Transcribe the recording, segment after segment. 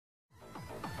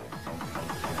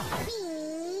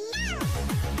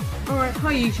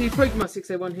Hi YouTube,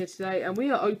 Pokemon601 here today, and we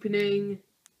are opening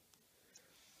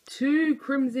 2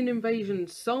 Crimson Invasion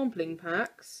sampling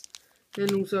packs,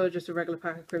 and also just a regular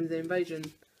pack of Crimson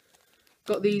Invasion.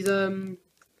 Got these in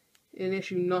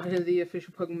issue 9 of the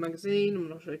official Pokemon magazine. I'm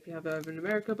not sure if you have it over in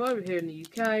America, but over here in the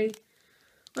UK,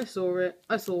 I saw it.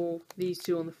 I saw these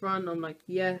 2 on the front. I'm like,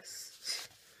 yes.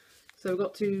 So we've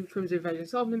got 2 Crimson Invasion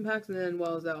sampling packs, and then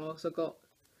while I was there, I also got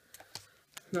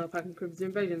another pack of Crimson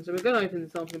Invasion. So we're going to open the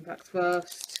sampling packs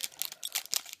first.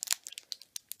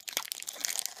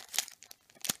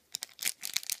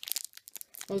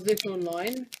 I was looking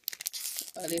online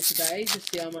earlier today to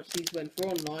see how much these went for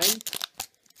online.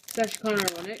 It's actually kind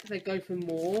of ironic, they go for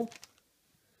more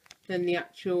than the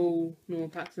actual normal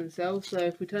packs themselves. So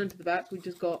if we turn to the back, we've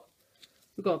got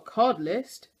a card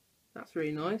list. That's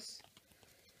really nice.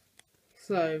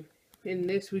 So in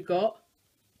this we got,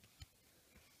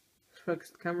 let's focus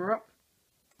the camera up.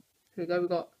 Here we go, we've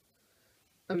got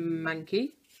a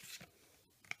Mankey,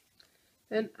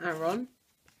 an Aron,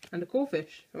 and a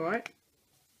Corphish, alright?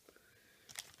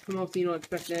 I'm obviously not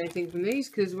expecting anything from these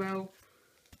because, well,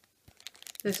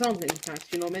 they're sampling packs.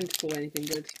 You're not meant to pull anything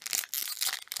good.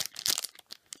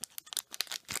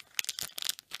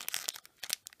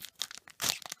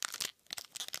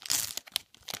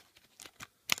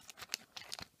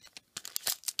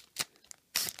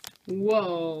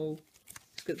 Whoa!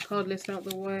 Let's get the card list out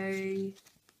of the way.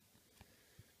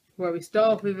 Well, we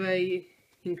start off with a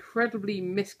incredibly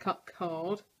miscut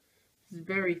card. It's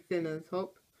very thin at the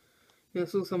top. I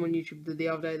saw some on YouTube the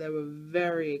other day, they were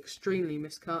very extremely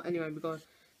miscut. Anyway, we got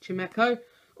Chimecho.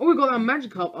 Oh, we got that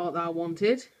Magikarp art that I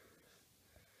wanted.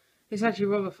 It's actually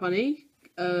rather funny,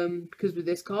 because with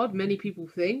this card, many people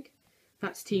think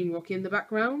that's Team Rocket in the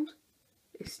background.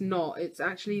 It's not, it's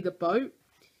actually the boat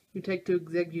you take to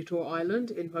Exeggutor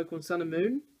Island in Pokemon Sun and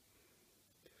Moon.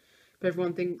 But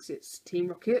everyone thinks it's Team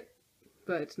Rocket,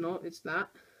 but it's not, it's that.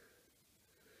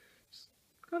 It's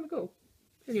kind of cool.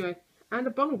 Anyway, and a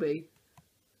Bunnelby.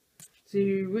 So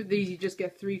with these you just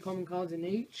get 3 common cards in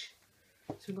each.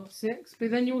 So we've got 6. But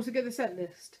then you also get the set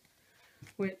list,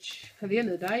 which at the end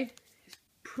of the day is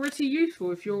pretty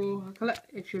useful if you're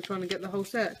trying to get the whole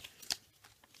set.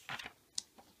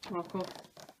 Mark off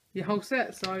your whole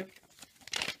set, so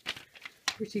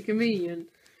pretty convenient.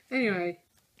 Anyway,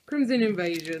 Crimson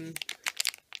Invasion.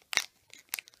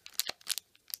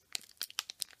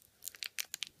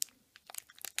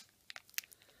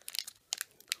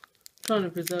 Trying to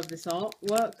preserve this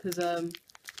artwork because the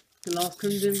last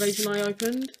Crimson Invasion I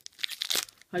opened,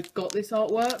 I got this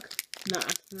artwork and that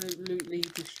absolutely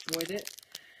destroyed it,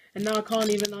 and now I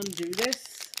can't even undo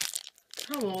this.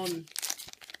 Come on,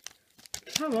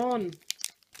 come on.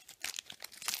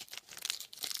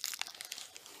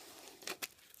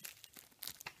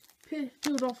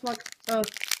 Peeled off like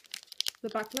the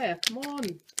back layer. Come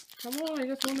on, come on. I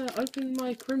just want to open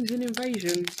my Crimson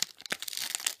Invasion.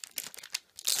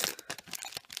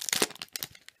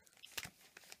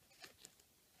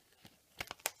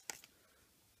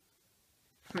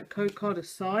 Right, code card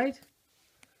aside.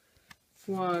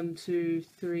 1, 2,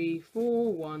 3,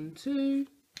 4. 1, 2.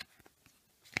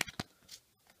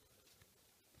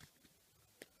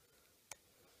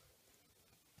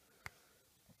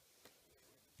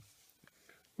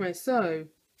 Right, so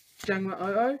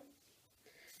Jangma-Oh-Oh,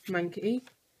 Mankey,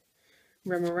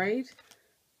 Remoraid,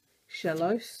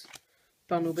 Shellos,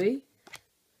 Bunnelby,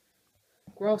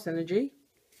 Grass Energy,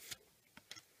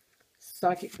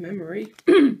 Psychic Memory,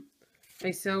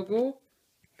 Acelgor,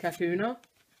 Kakuna,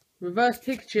 Reverse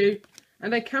Pikachu,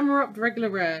 and a camera-up regular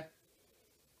rare.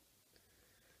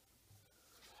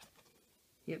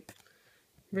 Yep,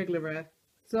 regular rare.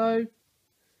 So,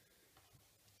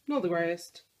 not the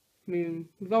greatest. I mean,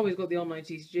 we've always got the online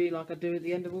TCG like I do at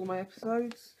the end of all my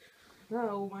episodes. Not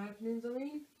all my openings, I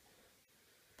mean.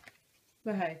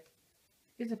 But hey,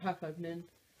 it's a pack opening.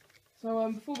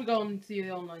 So, before we go on to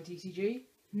the online TCG,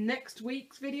 next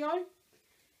week's video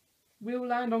will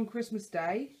land on Christmas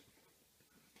Day.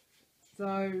 So,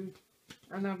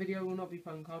 and that video will not be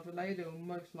Pokemon card related, it will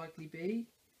most likely be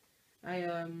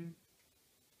a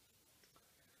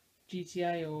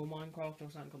GTA or Minecraft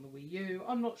or something on the Wii U.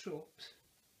 I'm not sure.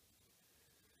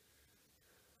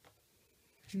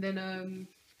 And then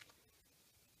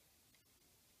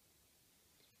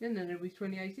it'll be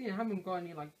 2018. I haven't got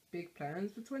any like big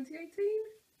plans for 2018.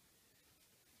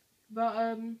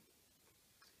 But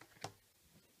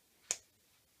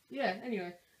yeah,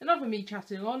 anyway, enough of me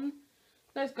chatting on.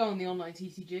 Let's go on the online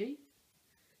TCG.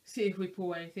 See if we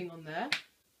pull anything on there.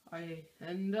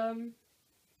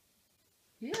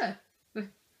 Yeah.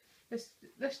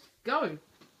 Let's go.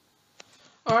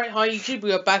 Alright, hi YouTube,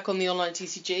 we are back on the online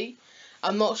TCG.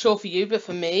 I'm not sure for you, but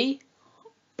for me,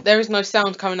 there is no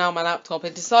sound coming out of my laptop.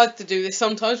 It decides to do this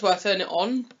sometimes where I turn it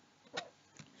on.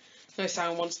 No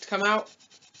sound wants to come out.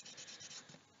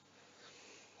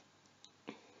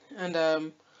 And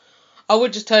I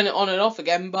would just turn it on and off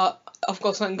again, but I've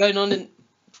got something going on in...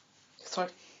 Sorry.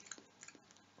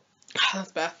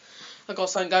 That's better. I've got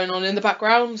something going on in the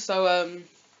background, so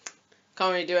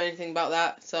can't really do anything about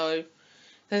that. So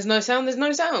there's no sound, there's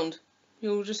no sound.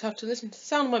 You'll just have to listen to the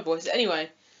sound of my voice. Anyway,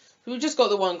 so we've just got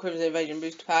the one Crimson Invasion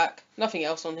booster pack. Nothing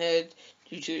else on here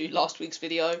due to last week's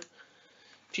video.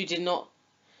 If you did not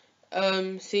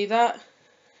see that,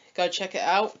 go check it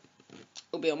out.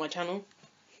 It'll be on my channel.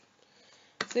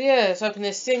 So yeah, let's open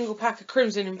this single pack of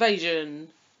Crimson Invasion.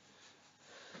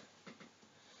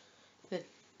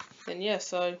 Then yeah,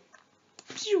 so...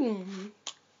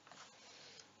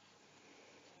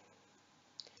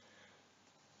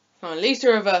 At least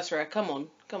a reverse rare. Come on,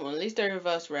 at least a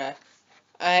reverse rare.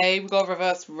 Hey, we got a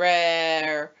reverse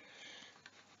rare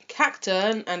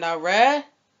Cacturn, and our rare,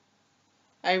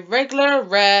 a regular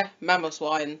rare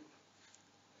Mamoswine.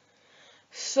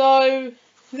 So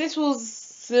this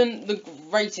wasn't the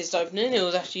greatest opening. It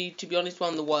was actually, to be honest, one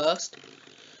of the worst.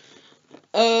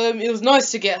 It was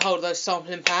nice to get hold of those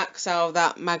sampling packs out of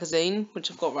that magazine,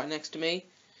 which I've got right next to me.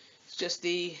 It's just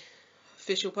the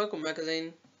official Pokemon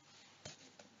magazine.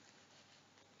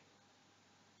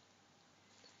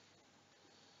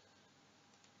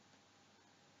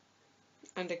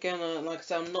 And again, like I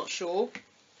said, I'm not sure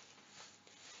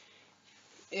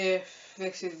if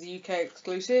this is the UK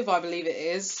exclusive. I believe it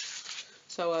is.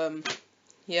 So,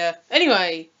 yeah.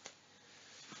 Anyway,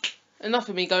 enough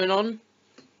of me going on.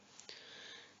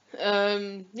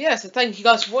 Yeah, so thank you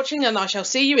guys for watching, and I shall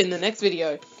see you in the next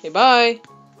video. Okay, bye.